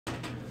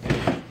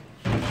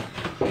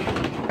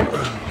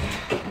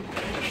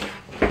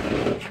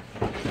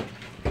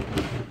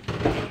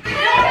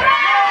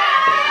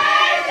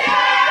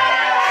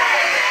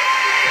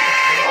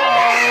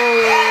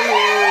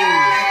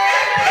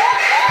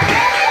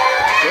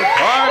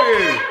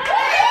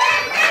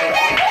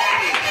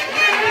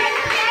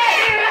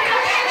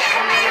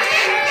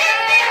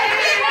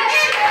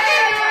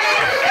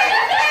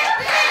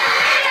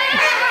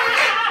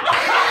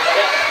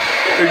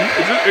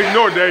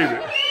ignore David.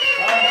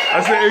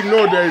 I said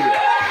ignore David.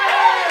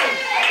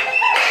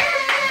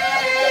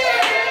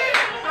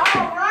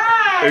 All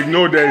right.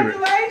 Ignore David.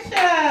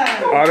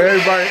 Congratulations. All right,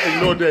 everybody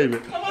ignore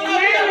David. Come on,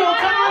 Emmanuel,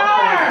 come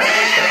on.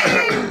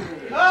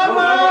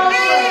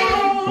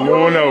 Come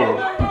on over.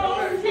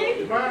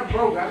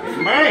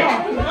 Man.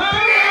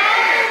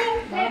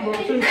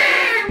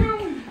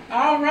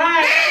 All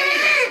right.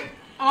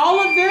 All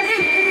of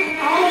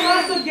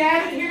us are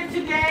gathered here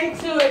today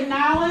to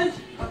acknowledge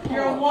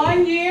your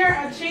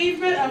 1-year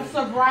achievement of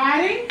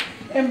sobriety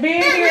and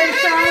being here in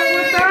Charlotte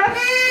with us.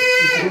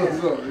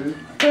 What's up, man?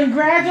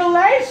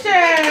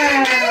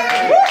 Congratulations.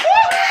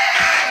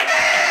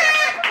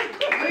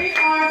 We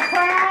are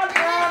proud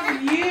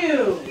of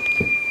you.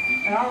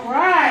 All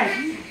right.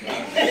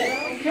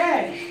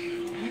 Okay.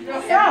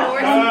 So,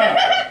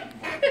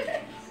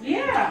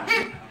 yeah.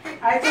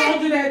 I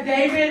told you that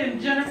David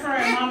and Jennifer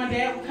and Mom and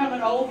Dad were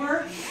coming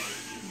over,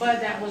 but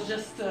that was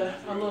just a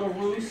little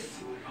ruse.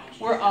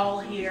 We're all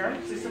here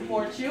to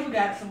support you. We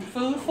got some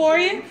food for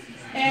you,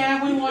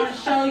 and we want to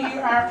show you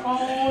our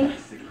own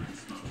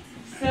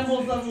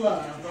symbols of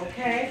love,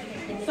 okay?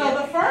 So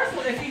the first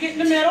one, if you get in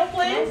the middle,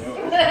 please.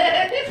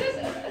 Let me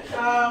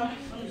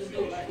just do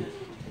it like this.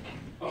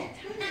 I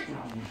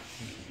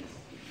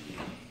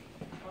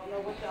don't know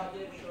what y'all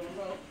did with the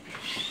remote.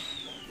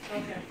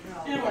 Okay.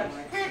 Anyway,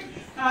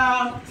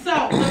 so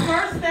the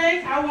first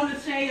thing I want to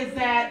say is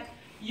that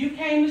you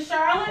came to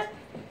Charlotte.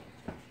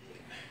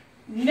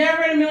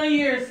 Never in a million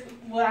years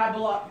would I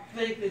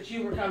think that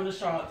you were coming to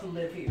Charlotte to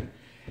live here.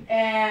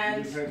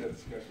 And we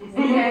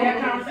had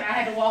that conversation. I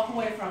had to walk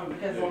away from it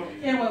because,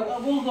 anyway,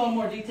 we'll go in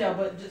more detail,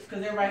 but just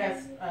because everybody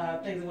has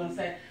things they want to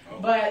say.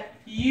 But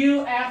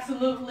you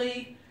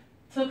absolutely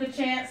took a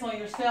chance on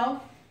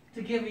yourself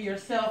to give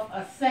yourself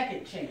a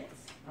second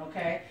chance,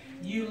 okay?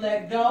 You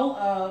let go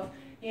of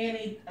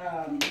any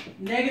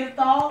negative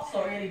thoughts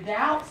or any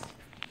doubts,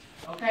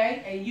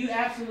 okay? And you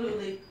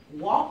absolutely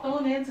walked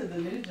on into the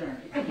new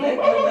journey. Let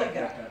go.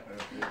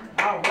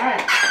 All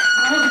right.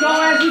 Let's go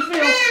as you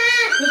feel.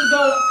 Let's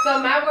go. So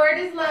my word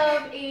is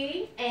love,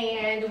 E,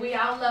 and we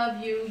all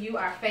love you. You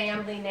are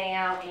family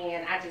now,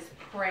 and I just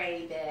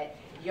pray that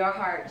your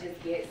heart just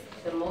gets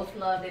the most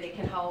love that it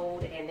can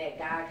hold, and that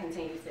God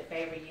continues to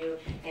favor you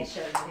and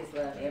show you his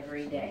love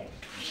every day.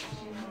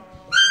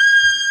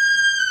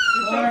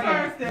 It's your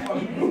first step.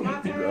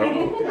 My turn.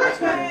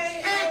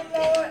 Okay, oh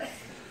Lord.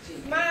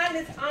 Mine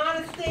is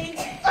honesty.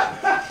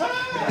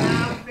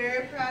 I'm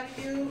very proud of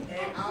you,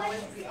 and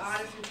always be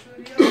honest and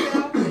true to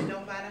yourself. And no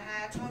matter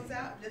how it comes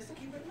out, just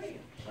keep it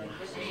real.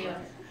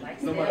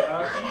 No matter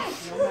how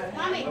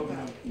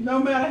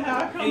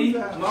it comes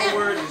out. My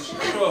word is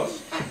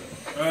trust.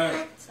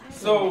 Right?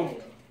 So,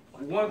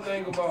 one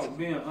thing about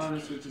being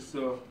honest with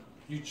yourself,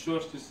 you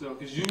trust yourself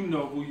because you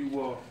know who you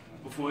are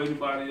before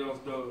anybody else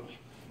does.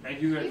 And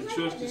you have to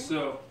trust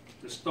yourself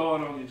to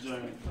start on your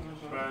journey,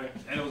 right?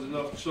 And it was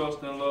enough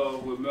trust and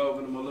love with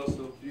Melvin and Melissa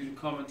for you to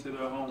come into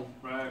their home,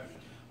 right?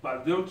 By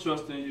them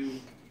trusting you,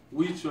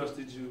 we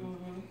trusted you,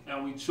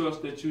 and we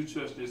trust that you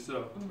trust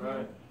yourself,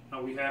 right?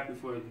 And we happy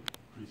for you.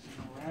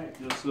 All right.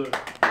 Yes, sir.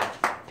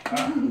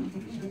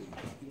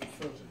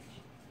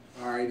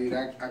 All right, Ed,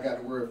 I got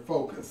the word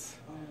focus.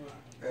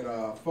 And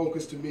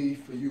focus to me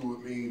for you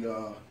would mean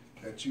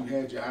that you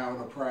had your eye on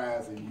the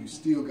prize and you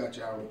still got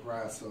your eye on the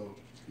prize, so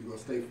you're going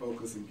to stay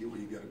focused and get where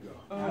you got to go.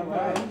 All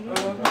right.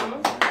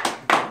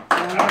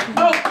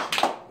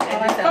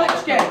 Coach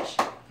Sketch.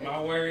 My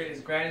word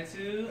is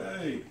gratitude.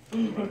 Hey.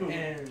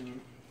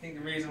 And I think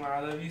the reason why I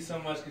love you so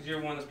much because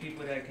you're one of those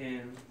people that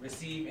can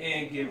receive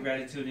and give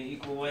gratitude in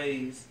equal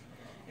ways.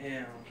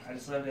 And I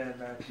just love that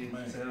about you.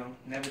 Man. So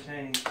never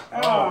change.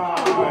 That's a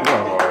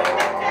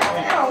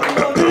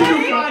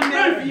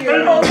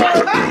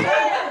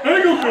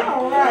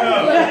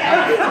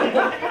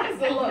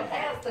little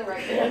faster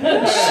right there.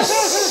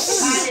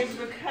 Mine is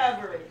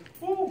recovery.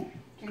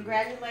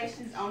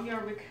 Congratulations on your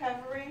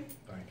recovery.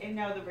 And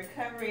know the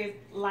recovery is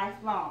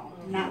lifelong,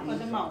 not for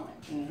the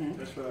moment.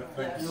 That's right.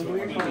 Thank you so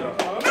much.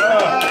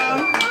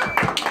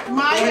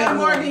 Maya,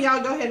 Morgan,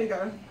 y'all go ahead and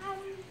go.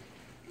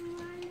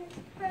 Mine is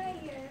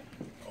prayer.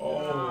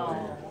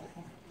 Oh.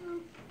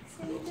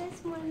 So this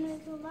one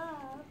is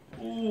love.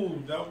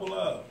 Ooh, double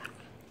up.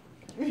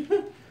 You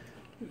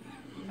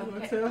want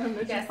to tell him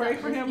that you pray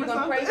for him or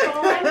something? Pray for him?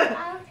 Okay.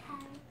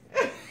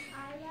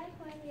 I like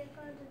when you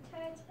go to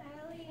church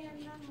early in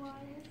the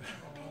morning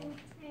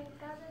and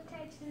go to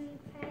church and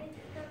praise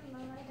the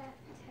Lord at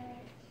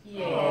church.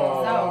 Yes,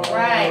 all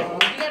right. You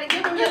gotta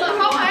give him your little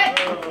heart.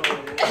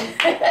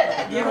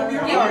 Give him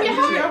your heart. Give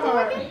him your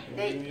heart.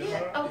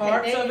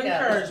 Hearts of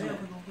encouragement.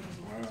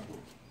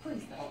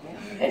 Please stop,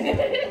 man.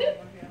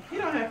 You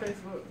don't have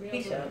Facebook. He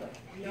should.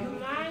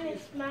 Mine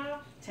is smile.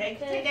 Take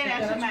that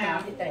out your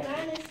mouth.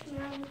 Mine is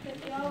smile because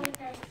you always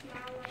have a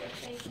smile on your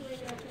face when you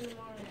wake up in the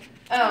morning.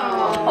 Oh.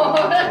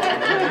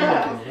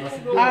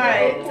 All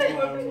right.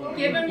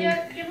 Give him your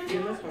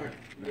heart.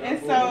 And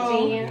so,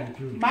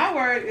 my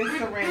word is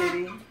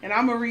serenity. And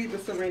I'm gonna read the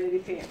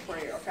Serenity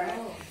Prayer, okay?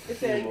 It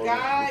says,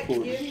 God,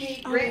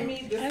 grant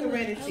me the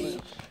serenity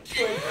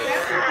to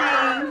accept the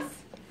things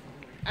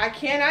I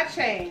cannot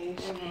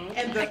change,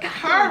 and the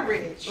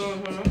courage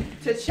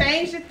to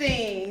change the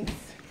things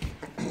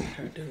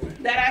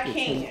that I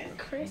can,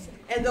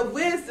 and the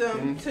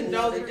wisdom to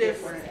know the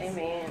difference.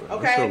 Amen.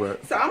 Okay?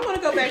 So I'm going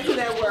to go back to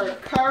that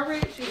word,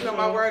 courage. You know,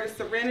 my word is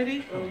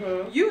serenity.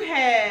 You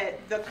had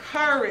the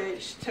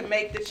courage to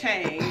make the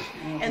change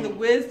and the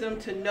wisdom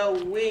to know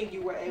when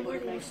you were able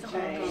to make the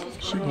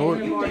change.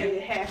 You made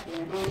it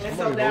happen. And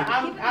so now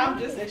I'm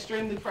just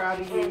extremely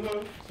proud of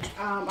you.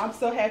 I'm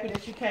so happy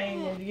that you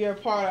came and you're a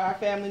part of our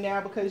family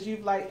now, because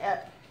you've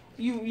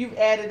you've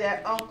added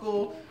that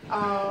uncle,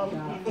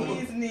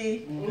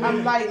 easy,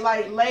 I'm like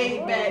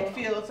laid back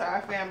feel to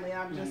our family.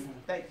 I'm just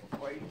thankful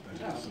for you.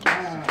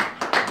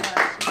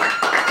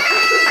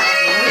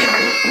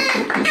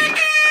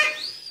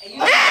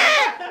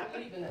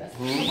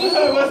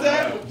 What's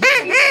that?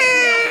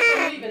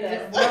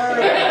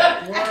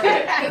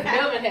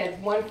 Melvin has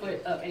 1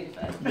 foot up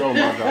 85. Oh my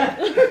God.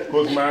 Of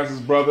course, mine's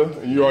his brother,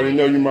 and you already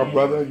know you're my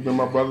brother. You've been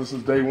my brother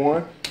since day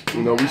one.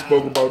 You know, we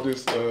spoke about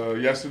this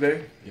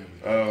yesterday.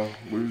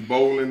 We was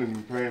bowling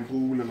and playing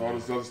pool and all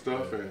this other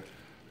stuff, and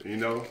you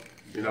know,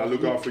 I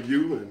look out for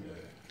you, and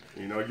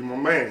you know, you're my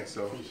man.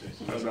 So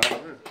that's all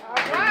I'm in. All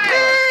right.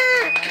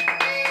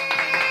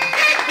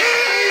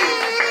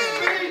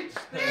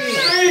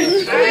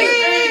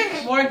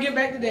 More get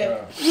back to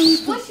that.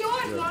 What's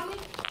yours, Mommy?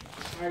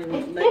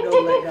 Let go,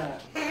 let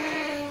God.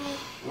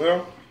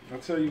 Well, I'll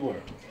tell you what.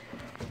 Of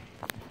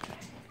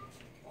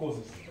course,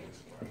 it's the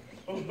best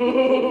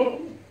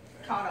one.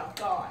 Caught up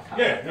guard.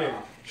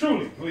 Yeah,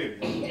 truly, clearly.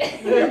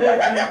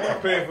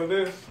 Prepared for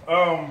this.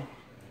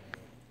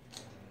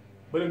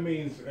 But it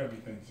means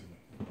everything to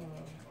me.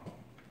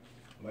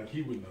 Like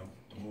he would know,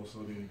 more so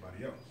than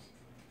anybody else.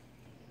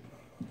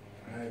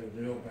 I had it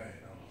real bad.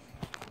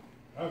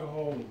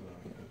 Alcohol was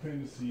a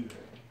dependency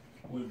that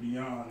went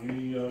beyond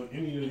any of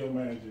your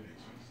imaginations.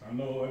 I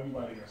know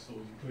everybody got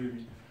stories.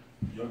 Clearly,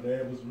 your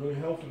dad was really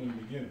helpful in the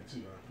beginning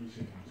too. I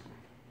appreciate him.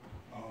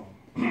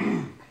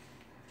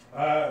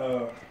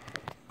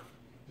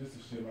 Just to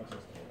share my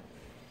testimony.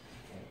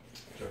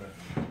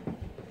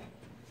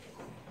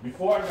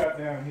 Before I got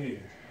down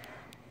here,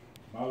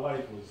 my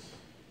life was,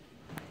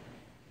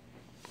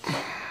 to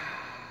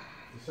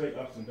say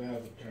ups and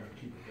downs and kind of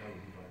keep it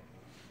going, like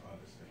I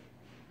understand.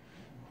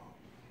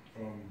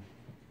 From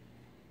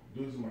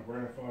losing my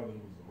grandfather, who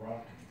was the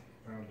rock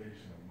and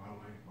foundation of my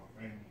life, my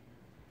family,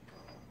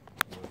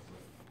 was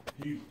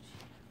huge.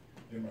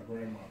 Then my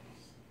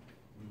grandmother's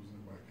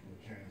losing my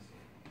cancer.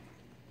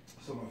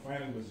 So my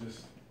family was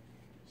just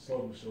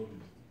slowly,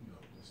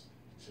 just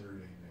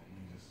deteriorating, and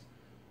we just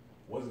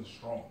wasn't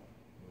strong.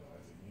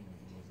 As a human,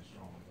 we wasn't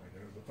strong. Like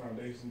as the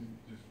foundation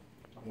just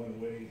went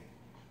away,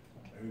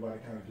 and everybody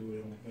kind of do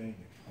their own thing.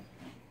 And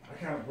I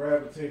kind of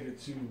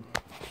gravitated to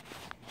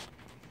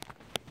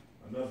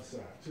another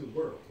side, to the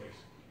world,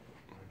 basically.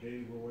 I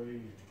gave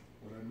away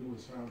what I knew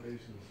was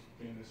foundation, was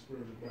being the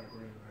spiritual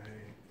background that I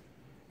had,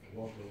 and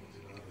walked over to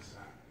the other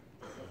side.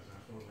 Because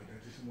I felt like I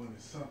just wanted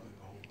something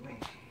to hold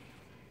on to.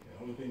 The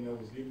only thing that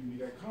was giving me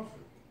that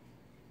comfort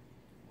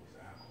was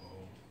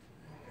alcohol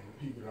and the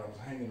people that I was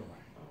hanging around.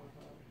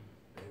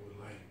 They were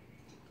like,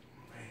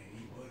 man,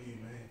 E-Boogie,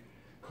 man,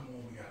 come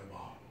on, we got a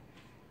ball.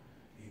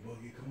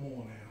 E-Boogie, come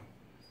on now.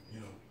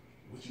 You know,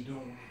 what you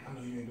doing? I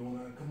know you ain't doing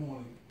nothing. Come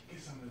on, get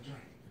something to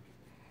drink.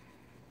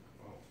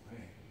 Oh,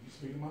 man, you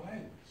speaking my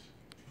language.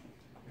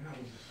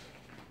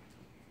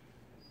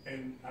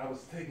 And I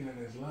was taking it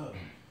as love.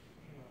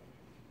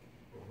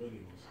 But really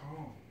it was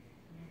harm.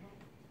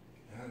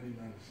 And I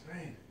didn't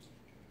understand it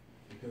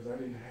because I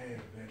didn't have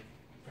that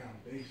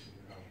foundation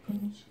that I was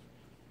coached.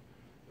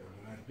 That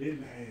when I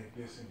didn't have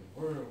this in the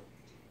world,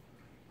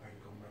 I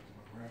could go back to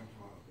my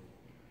grandfather,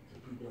 to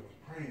the people I was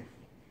praying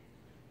for.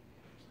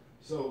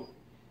 So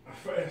I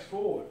fast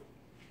forward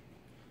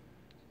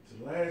to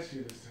last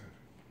year this time.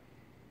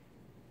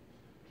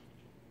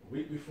 A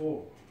week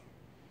before,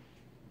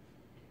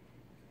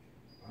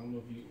 I don't know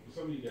if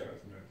some of you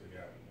guys met the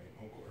guy named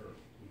Uncle Earl.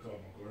 We call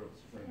him Uncle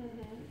Earl's friend.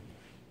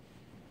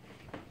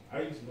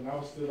 When I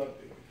was still up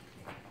there,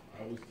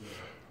 I was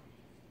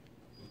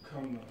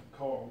come to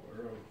call Uncle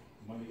Earl.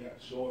 Money got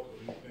short or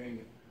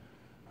anything.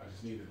 I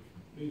just needed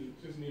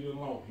a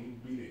loan. He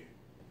would be there,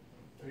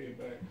 pay it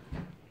back.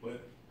 But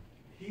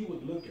he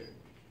would look at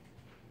me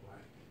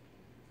like,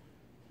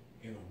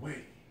 in a way,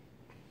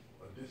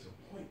 a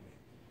disappointment.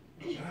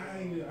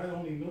 I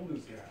don't even know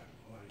this guy.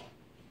 Like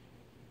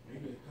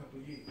maybe a couple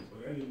of years, but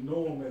I didn't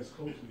know him as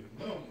closely as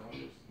no.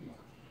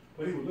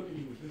 But he would look at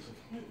me with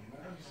disappointment. I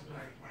used to be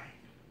like,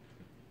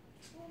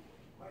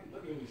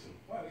 look at me so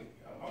funny.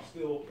 I'm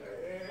still,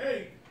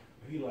 hey.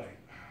 And he like,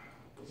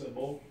 what's up,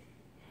 Bo?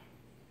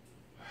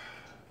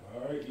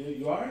 All right, yeah,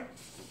 you all right?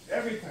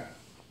 Every time.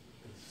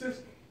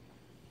 Consistent.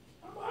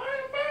 I'm all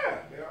right, I'm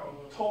fine. They're all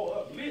tore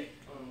up, lit.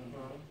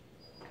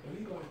 And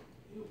he like,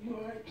 you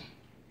all right?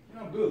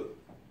 Yeah, I'm good.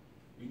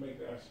 We make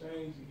the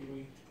exchange, you give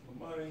me the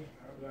money.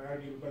 I'll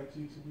give it back to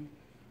you 2 weeks.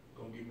 Go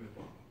go get me a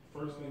bottle.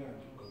 First thing I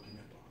do, go get me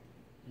a bottle.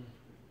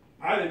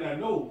 I did not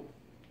know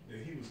that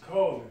he was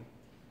calling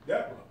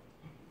that brother,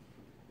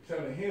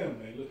 telling him,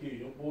 "Hey, look here,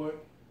 your boy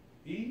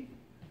E,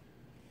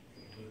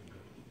 looking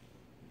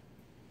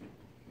good."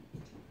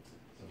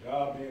 So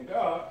God being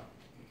God,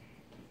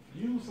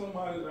 use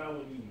somebody that I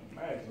wouldn't even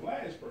imagine. The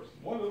last person,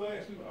 one of the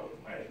last people I would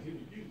imagine, he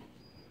would use.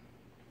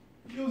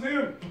 Use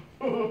him.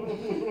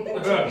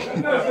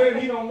 I'm not saying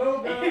he don't know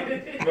God. I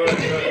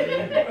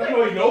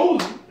know he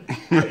knows him.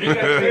 He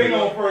ain't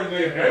on first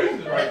name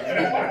basis right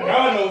now.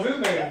 God knows his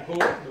name, of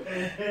course.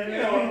 But, you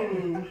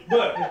know,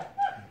 but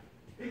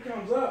he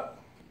comes up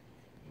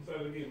and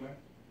says, "Again,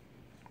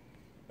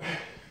 man,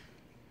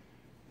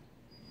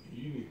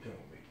 you need to come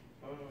with me.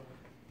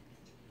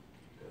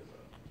 Because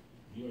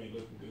you ain't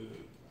looking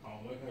good. I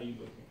don't like how you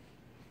looking.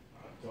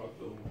 I talked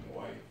to my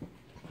wife,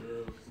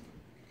 girls,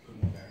 come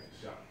on down and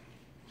shop.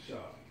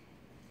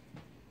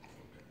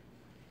 Okay.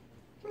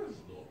 But it's a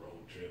little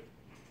road trip.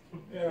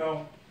 You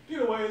know,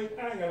 get away.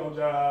 I ain't got no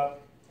job.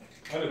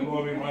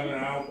 Unemployment running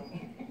out.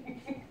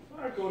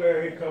 I go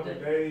there a couple of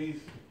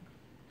days,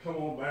 come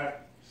on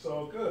back. It's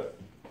all good.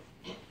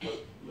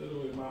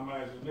 Literally, in my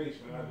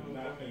imagination, I do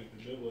not think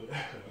that there was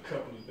a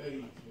couple of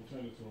days will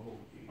turn into a whole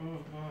year.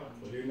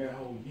 But in that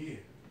whole year,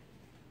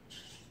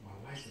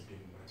 my life is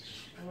getting back to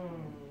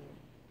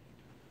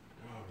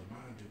God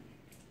reminded me,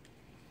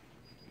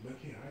 look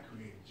here, I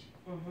created you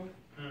to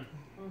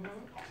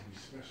be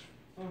special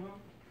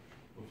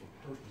with a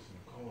purpose and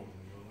a calling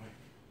in your life.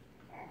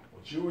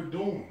 What you were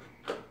doing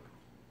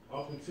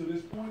up until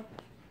this point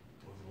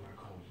was what I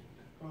called you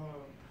to do.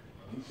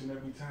 Each and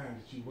every time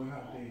that you went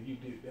out there and you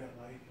did that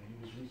life and you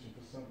was reaching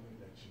for something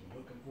that you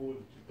were looking for,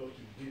 that you thought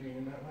you were getting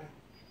in that life,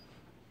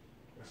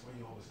 that's why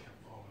you always kept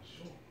falling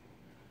short.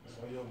 That's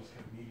why you always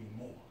kept needing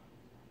more.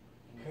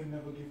 You could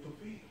never get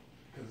fulfilled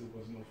because there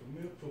was no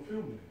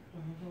fulfillment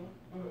in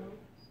it.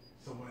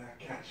 So when I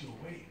catch you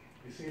away,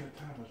 they say in a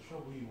time of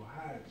trouble he will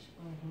hide you.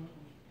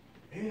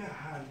 He ain't not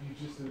hide you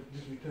just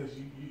because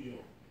you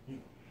know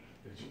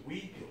that you're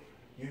weak or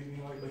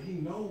anything like that. But he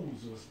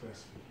knows what's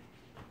best for you.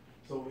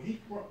 So he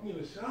brought me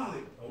to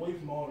Charlotte away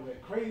from all of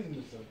that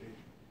craziness up there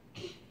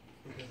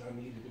because I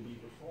needed to be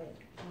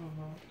reformed.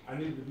 I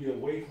needed to be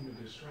away from the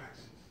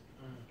distractions,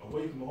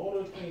 away from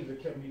all the things that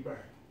kept me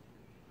back.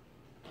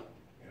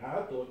 And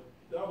I thought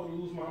I would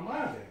lose my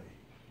mind at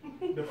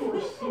me. The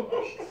first 2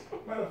 weeks,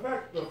 matter of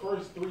fact, the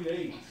first 3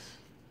 days,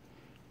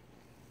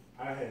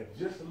 I had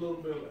just a little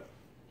bit left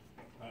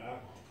of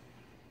alcohol.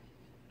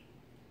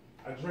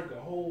 I drank a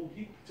whole,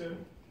 you tell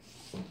me,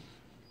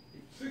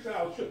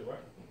 6-hour trip,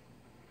 right?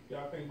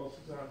 Y'all think about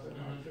 6 hours, 7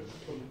 hour trip?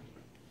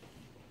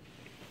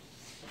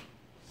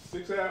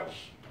 6 hours?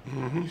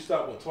 You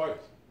stopped what,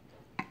 twice?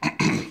 How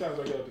many times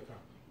I got out the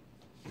car?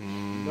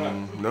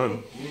 None.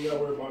 You ain't got to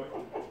worry about it.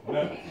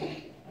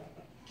 Nothing.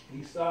 He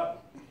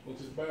stopped, went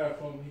to the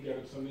bathroom, he got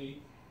something to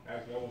eat.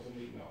 Actually, I want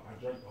something to eat. No,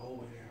 I drank the whole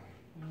way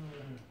down.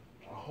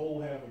 A whole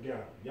half a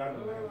gallon. Y'all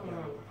know half a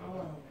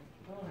gallon.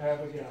 Half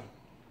a gallon.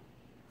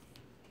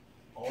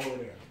 All of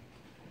that.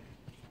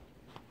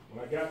 When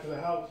I got to the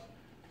house,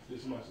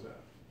 this much left.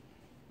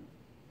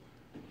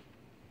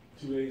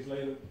 2 days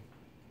later,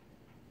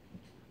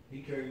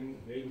 he came,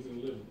 they was in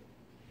the living room.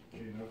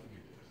 Can't never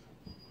forget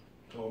this.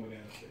 Called me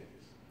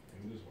downstairs.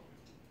 And this woman.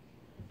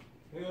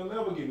 He'll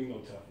never give me no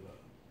tough love.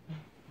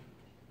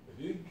 But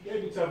he gave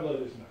me tough love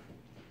this night.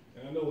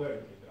 And I know what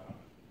happened to God.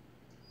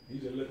 He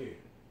said, look here.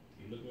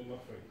 He looked me in my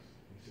face.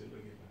 He said,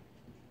 look here, man.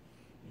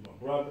 You my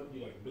brother, you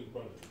like a big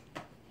brother.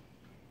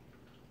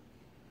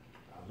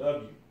 I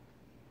love you.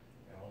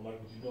 And I don't like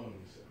what you're doing to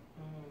yourself.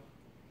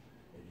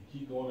 If you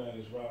keep going down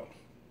this route,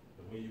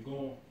 the way you're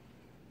going,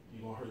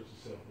 you're going to hurt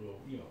yourself real,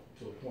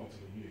 to a point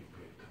where you ain't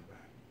going to come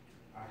back.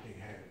 I can't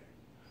have that.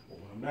 But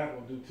what I'm not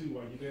going to do too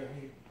while you're down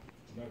here,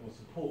 I'm not going to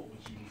support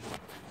what you do. So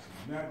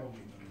you're not going to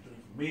get nothing to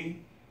drink from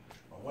me.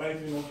 My wife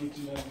ain't going to get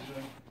you nothing to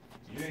drink.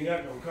 You ain't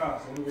got no car,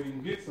 so the only way you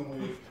can get somewhere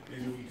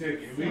is if we take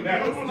it. If we not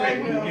going to take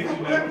it, we'll get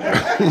you nothing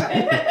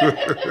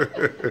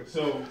to drink.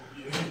 So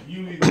you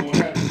either going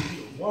to have to,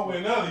 one way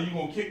or another, you're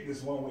going to kick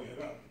this one way or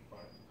another.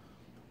 Right?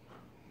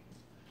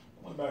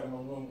 I went back in my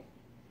room.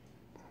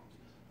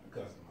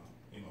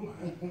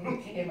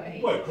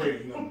 What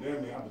crazy nothing,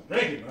 damn me. I was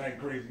drinking, but I ain't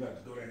crazy enough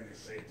to go down there and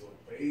say it to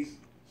her face.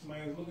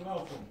 Somebody was looking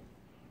out for me.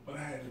 But I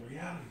had the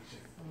reality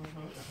check.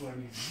 That's what I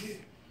need to get.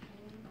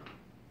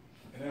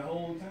 And that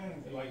whole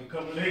time, like a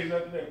couple of days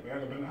after that, man,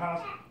 I've been in the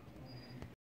hospital.